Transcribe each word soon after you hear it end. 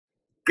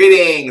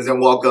Greetings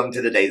and welcome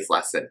to today's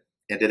lesson.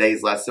 In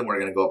today's lesson, we're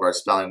going to go over our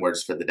spelling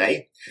words for the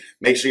day.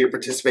 Make sure you're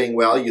participating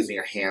well using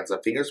your hands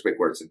and fingers. Break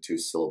words in 2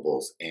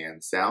 syllables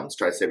and sounds.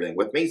 Try to say everything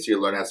with me so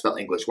you learn how to spell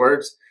English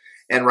words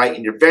and write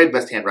in your very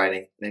best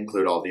handwriting and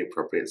include all the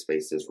appropriate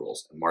spaces,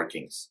 rules, and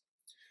markings.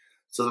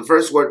 So the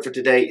first word for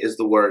today is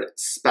the word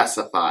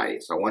specify.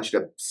 So I want you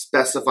to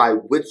specify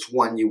which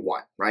one you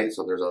want, right?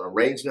 So there's an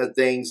arrangement of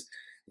things.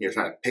 And you're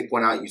trying to pick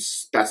one out. You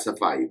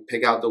specify. You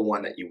pick out the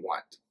one that you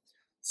want.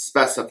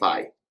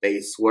 Specify.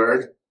 Base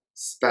word,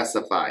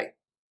 specify.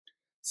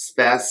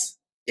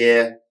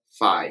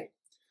 Spec-I-fy.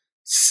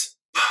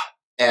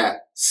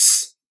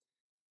 S-P-E-S-I.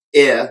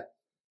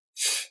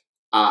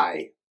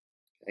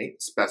 Okay,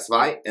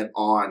 specify. And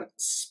on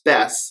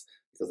spec,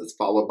 because it's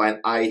followed by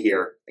an I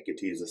here, I get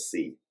to use a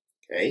C.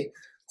 Okay,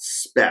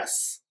 spec.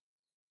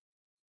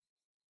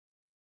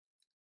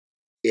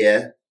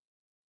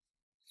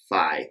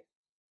 I-fy.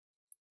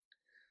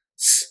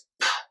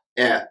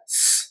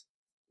 S.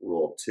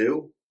 Rule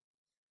 2.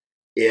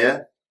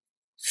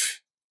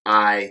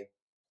 I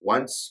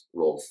once,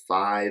 rule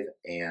 5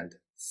 and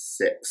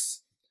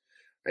 6.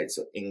 Right,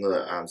 so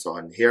English, so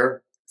on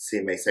here, C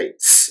may say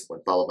s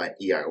when followed by an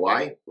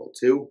E-I-Y, rule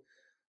 2.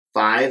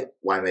 5,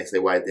 Y may say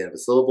Y at the end of a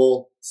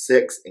syllable.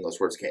 6, English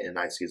words can't end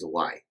I, so use a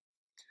Y.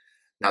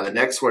 Now the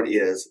next word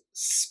is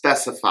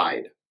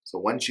specified. So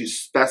once you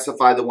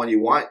specify the one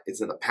you want,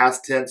 it's in the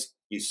past tense,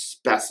 you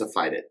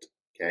specified it.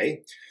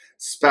 Okay,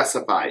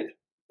 specified.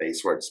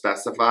 Base word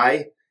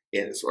specify,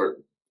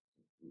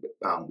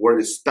 word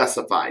is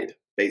specified.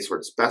 Base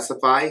word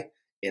specify,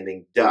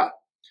 ending duh.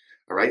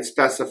 All right,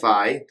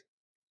 specify.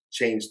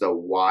 Change the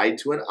Y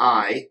to an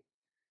I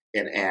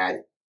and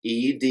add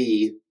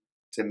ed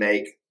to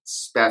make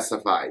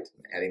specified.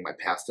 I'm adding my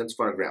past tense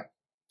phonogram.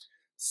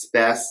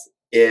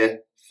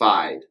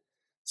 Specified.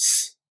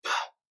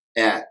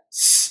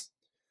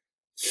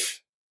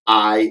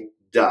 I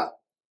duh.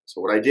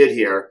 So what I did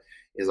here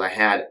is I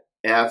had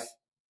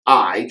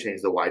F-I,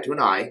 changed the Y to an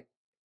I,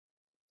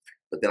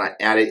 but then I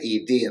added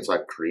ed, and so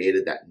I've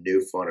created that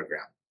new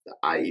phonogram, the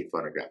IE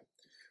phonogram.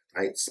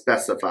 Right?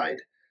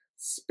 Specified.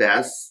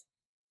 Specified.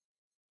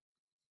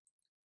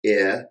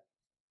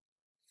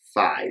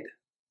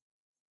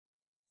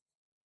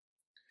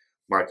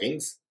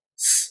 Markings.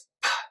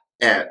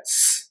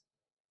 S.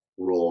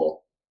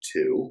 Rule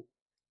 2.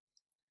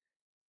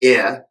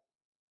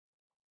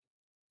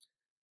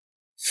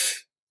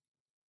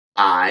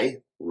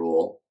 I.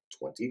 Rule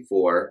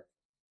 24.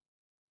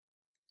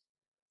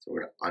 So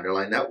we're going to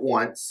underline that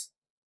once.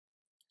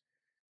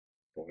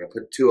 We're going to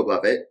put 2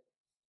 above it.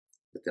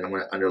 But then I'm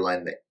going to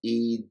underline the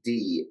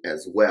ED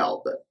as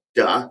well. The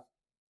duh.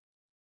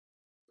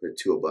 Put a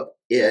 2 above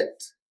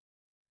it.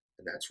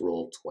 And that's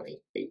rule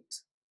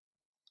 28.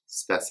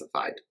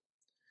 Specified.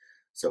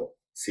 So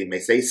C may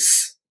say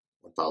S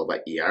when followed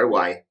by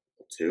E-R-Y.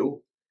 Rule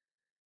 2.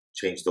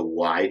 Change the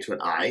Y to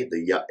an I.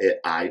 The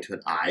I to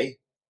an I.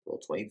 Rule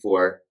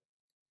 24.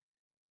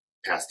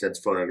 Past tense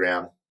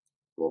phonogram.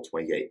 Rule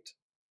 28.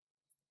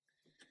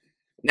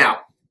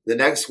 Now, the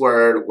next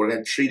word, we're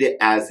going to treat it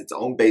as its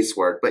own base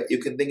word, but you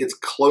can think it's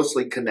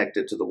closely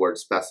connected to the word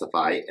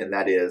specify, and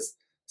that is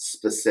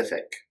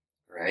specific,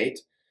 right?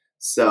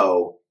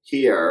 So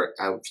here,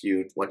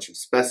 once you've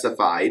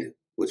specified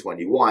which one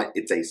you want,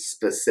 it's a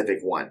specific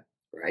one,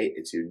 right?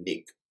 It's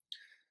unique.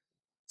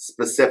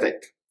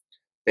 Specific.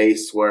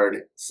 Base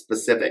word,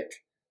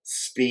 specific.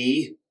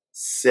 Specific.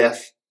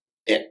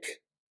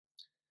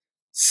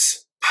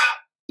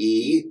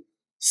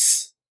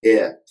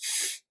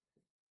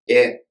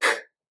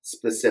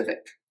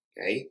 Specific.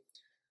 Okay.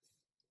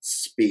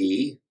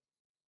 Specific.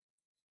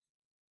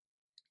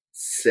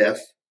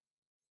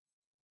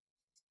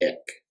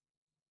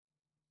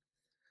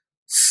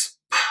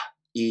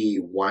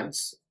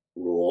 Once.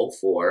 Rule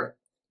 4.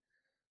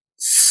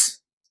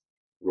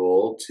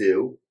 Rule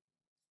 2.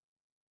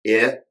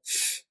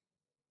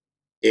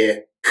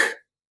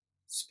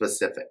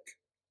 Specific.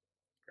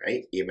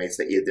 Right? You may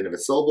say E at the end of a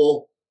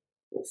syllable.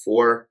 Rule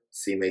 4.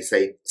 C may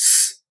say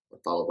S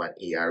followed by an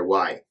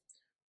E-R-Y.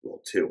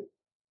 Rule 2.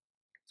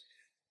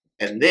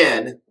 And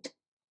then,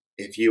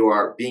 if you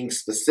are being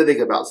specific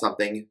about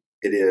something,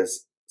 it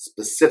is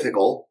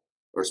specifical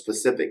or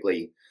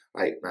specifically,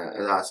 right?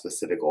 Not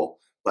specifical,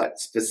 but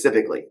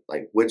specifically.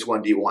 Like, which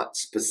one do you want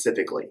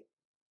specifically?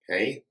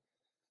 Okay?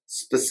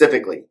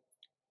 Specifically.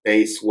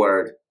 Base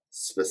word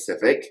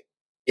specific,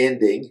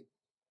 ending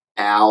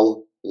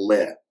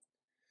al-li.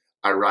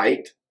 All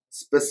right?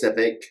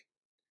 Specific,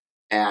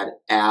 add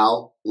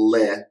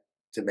al-li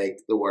to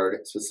make the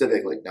word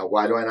specifically. Now,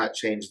 why do I not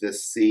change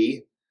this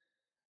C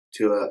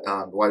to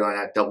why do I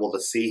not double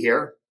the C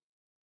here?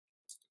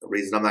 The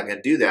reason I'm not going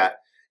to do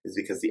that is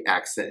because the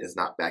accent is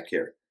not back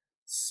here.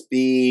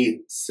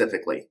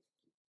 Specifically.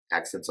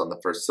 Accent's on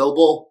the first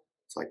syllable,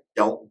 so I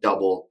don't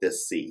double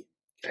this C.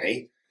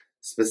 Okay?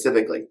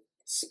 Specifically.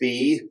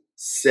 Specifically.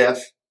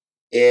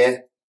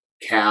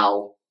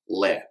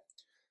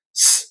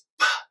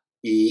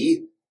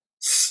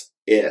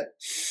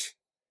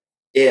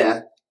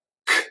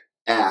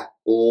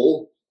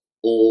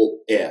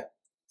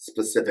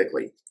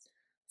 specifically.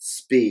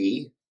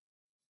 Spe,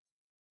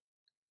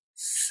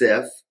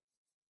 sif,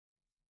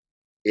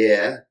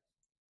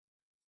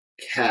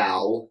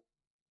 cal,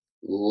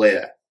 li.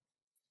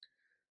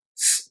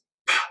 Sp,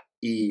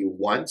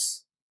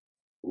 once,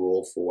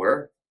 rule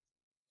 4.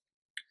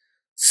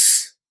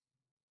 S,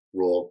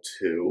 rule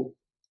 2.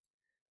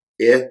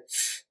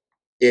 If,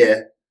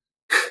 k,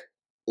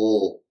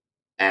 ul,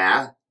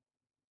 a,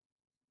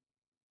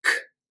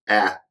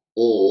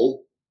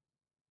 ul,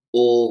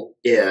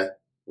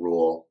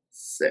 rule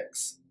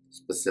 6,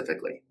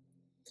 specifically.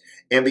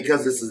 And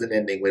because this is an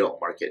ending, we don't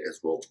mark it as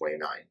rule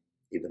 29,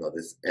 even though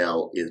this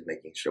L is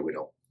making sure we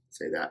don't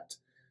say that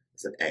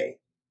it's an A.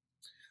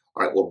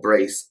 All right, we'll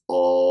brace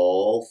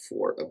all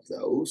 4 of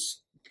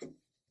those.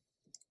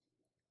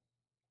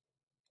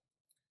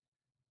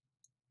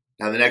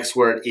 Now the next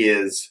word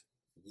is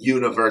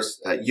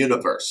universe,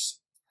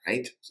 right?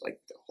 It's like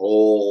the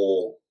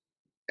whole,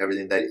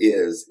 everything that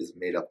is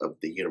made up of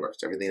the universe,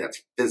 everything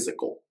that's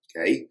physical,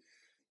 okay?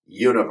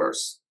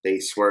 Universe,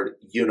 base word,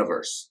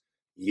 universe.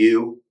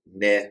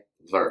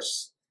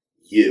 Universe.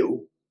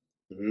 U,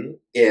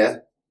 s,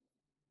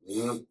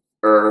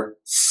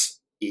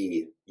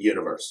 e,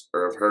 universe.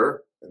 Of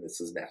her, and this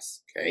is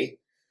ness, okay?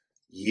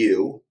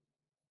 U,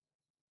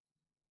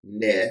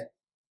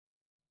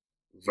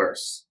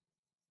 verse.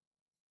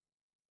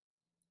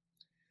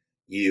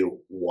 U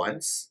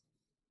once,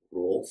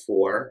 rule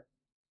 4.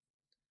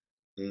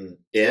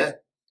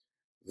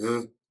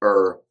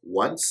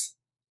 Once,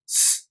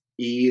 s,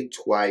 e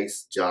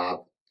twice,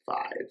 job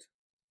 5.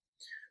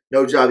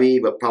 No job E,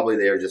 but probably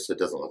there just so it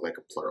doesn't look like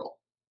a plural.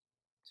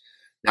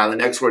 Now the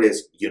next word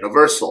is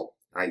universal.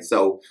 Right?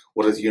 So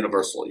what is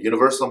universal?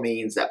 Universal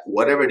means that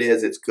whatever it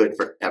is, it's good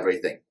for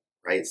everything.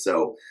 Right?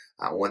 So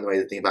one way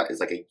to think about it is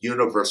like a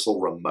universal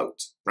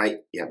remote.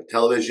 Right? You have a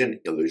television,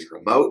 you lose your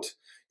remote.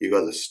 You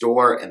go to the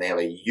store and they have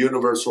a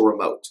universal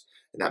remote.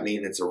 And that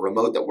means it's a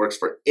remote that works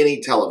for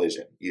any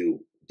television.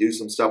 You do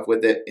some stuff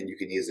with it and you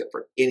can use it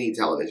for any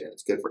television.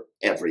 It's good for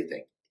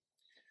everything.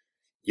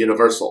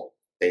 Universal.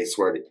 Base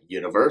word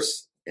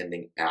universe,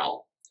 ending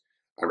al.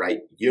 I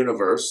write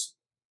universe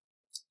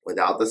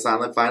without the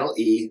silent final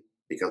E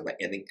because my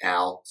ending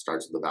al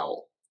starts with a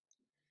vowel.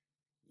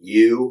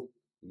 Universal.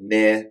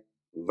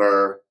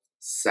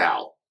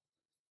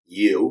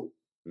 U,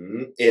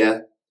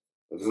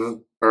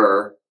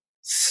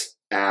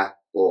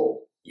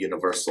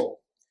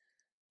 universal.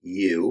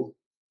 U,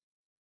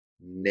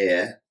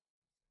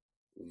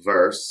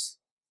 verse.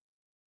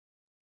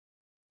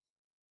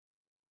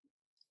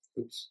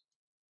 Oops.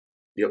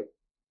 Yep.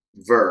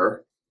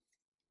 Ver,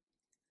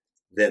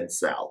 then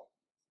sal.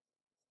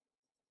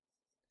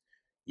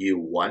 U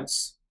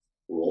once,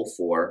 rule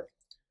 4.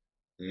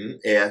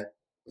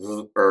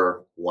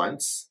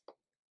 Once.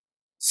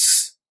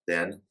 S,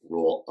 then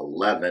rule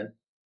 11.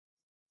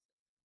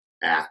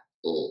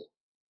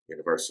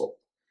 Universal.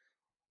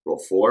 Rule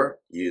 4,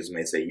 use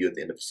may say U at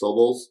the end of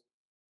syllables.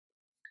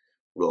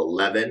 Rule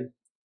 11,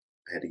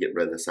 I had to get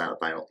rid of the silent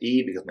final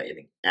E because my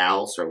ending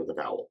al started with a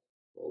vowel.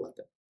 Rule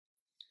 11.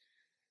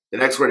 The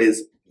next word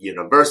is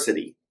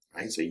university.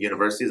 Right? So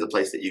university is a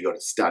place that you go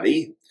to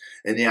study.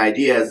 And the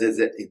idea is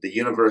that the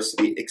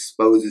university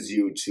exposes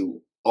you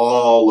to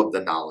all of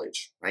the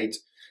knowledge, right?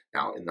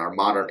 Now, in our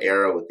modern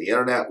era with the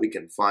internet, we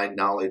can find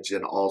knowledge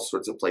in all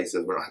sorts of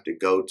places. We don't have to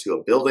go to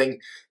a building.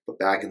 But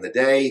back in the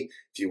day,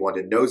 if you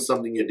wanted to know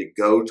something, you had to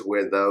go to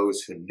where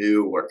those who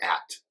knew were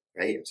at,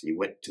 right? So you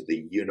went to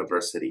the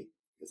university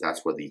because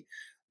that's where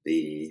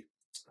the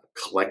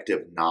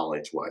collective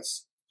knowledge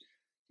was.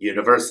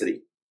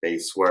 University,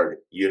 base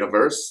word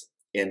universe,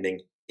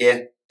 ending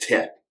it.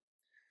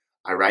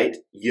 I write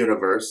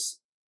universe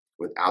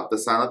without the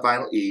silent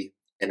final E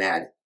and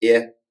add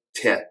it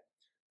to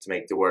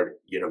make the word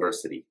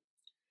university.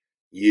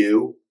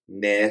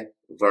 University.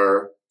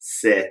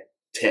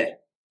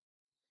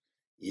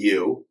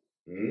 U,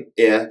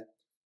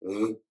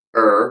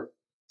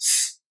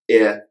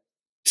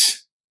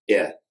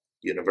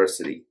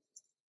 university.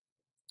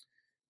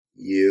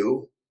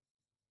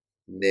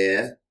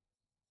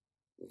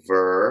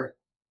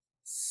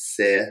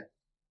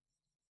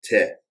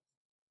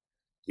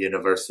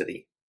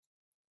 University.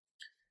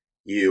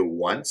 U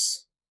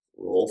once,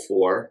 rule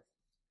 4.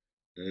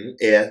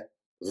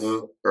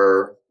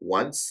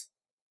 Once.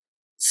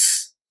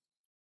 S,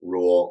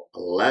 rule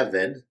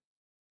 11.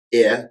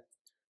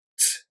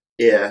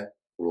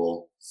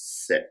 Rule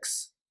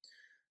 6.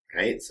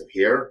 Right? So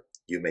here,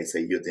 you may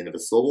say U at the end of a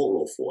syllable,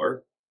 rule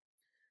 4.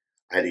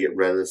 I had to get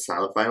rid of the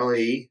silent final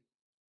E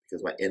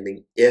because my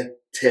ending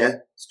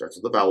starts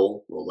with a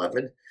vowel, rule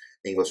 11.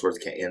 English words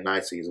can't end in I,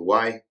 so use a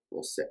Y,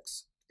 rule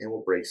 6. And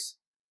we'll brace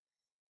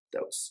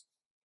those.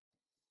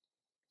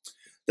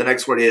 The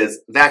next word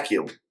is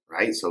vacuum,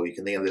 right? So you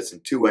can think of this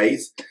in 2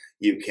 ways.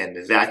 You can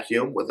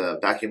vacuum with a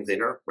vacuum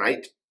cleaner,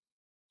 right?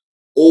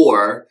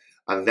 Or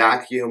a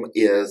vacuum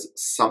is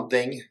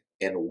something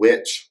in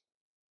which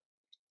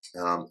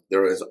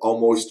there is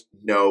almost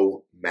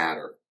no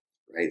matter,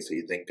 right? So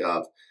you think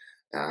of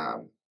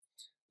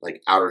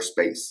like outer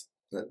space.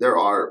 there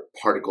are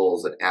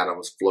particles and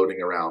atoms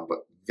floating around,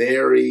 but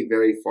very,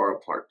 very far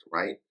apart,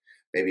 right?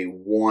 Maybe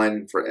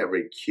one for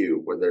every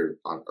cube, where there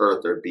on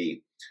Earth there'd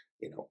be,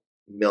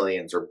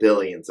 millions or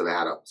billions of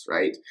atoms,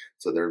 right?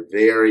 So there are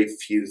very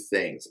few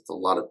things. It's a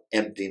lot of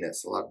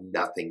emptiness, a lot of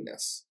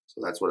nothingness. So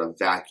that's what a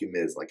vacuum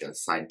is, like in a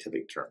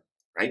scientific term,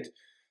 right?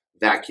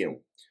 Vacuum,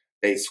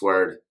 base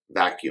word,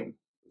 vacuum.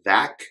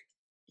 Vac,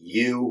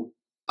 you,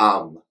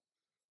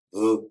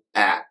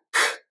 vac,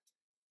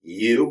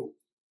 you,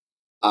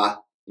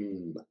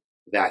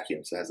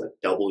 vacuum. So it has a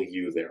double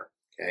U there,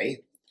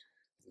 okay?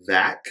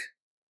 Vac,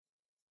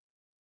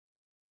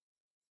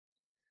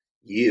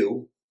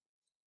 you,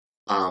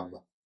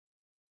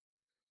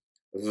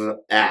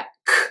 vac.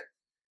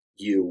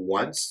 You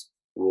once,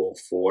 rule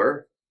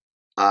 4,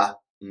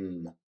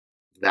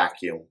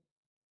 vacuum.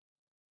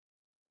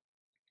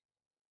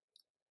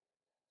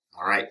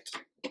 All right.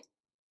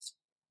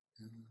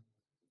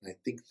 I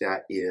think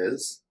that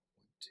is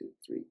 1, 2,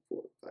 3,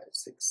 4, 5,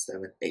 6,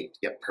 7, 8.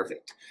 Yep,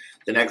 perfect.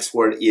 The next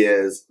word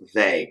is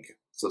vague.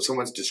 So if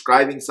someone's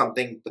describing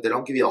something, but they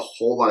don't give you a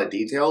whole lot of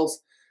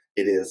details,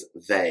 it is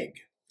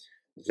vague.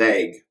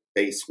 Vague,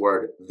 base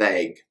word,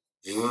 vague.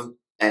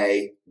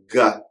 V-A-G-E,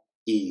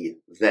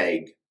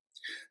 vague.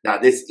 Now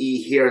this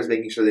E here is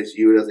making sure this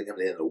U doesn't come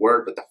to the end of the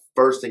word, but the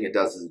first thing it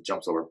does is it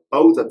jumps over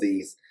both of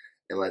these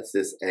and lets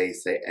this A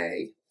say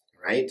A,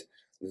 right?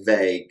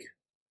 Vague.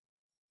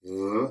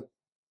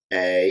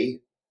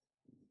 V-A-G-E,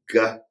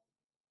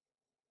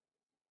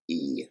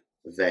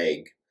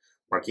 vague.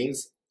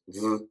 Markings,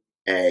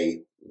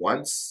 V-A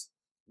once,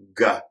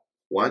 G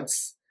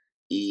once,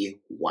 E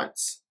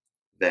once,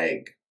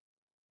 vague.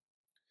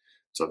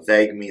 So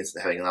vague means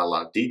having not a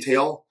lot of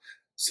detail.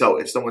 So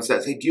if someone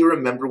says, hey, do you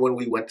remember when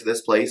we went to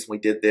this place and we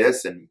did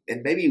this? And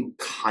maybe you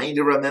kind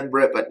of remember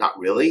it, but not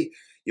really.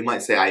 You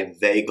might say, I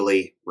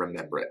vaguely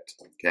remember it,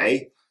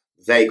 okay?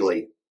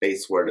 Vaguely,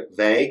 base word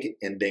vague,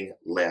 ending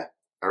le.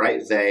 All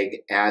right,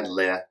 vague, add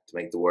le to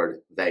make the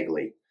word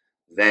vaguely.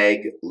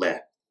 Vague,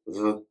 le.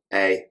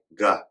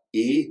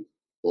 V-A-G-E,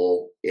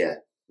 O-E,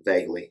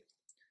 vaguely.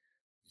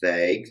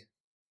 Vague,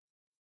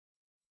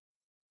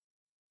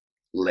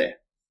 le.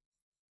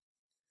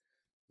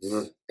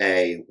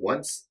 V-A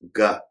once,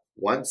 G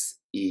once,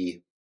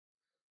 E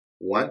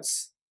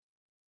once,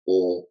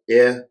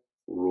 O-E,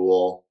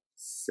 rule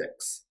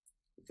 6,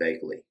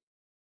 vaguely.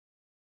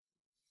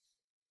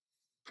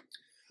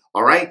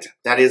 All right,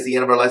 that is the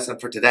end of our lesson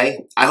for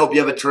today. I hope you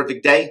have a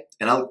terrific day,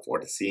 and I look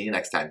forward to seeing you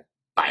next time.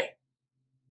 Bye.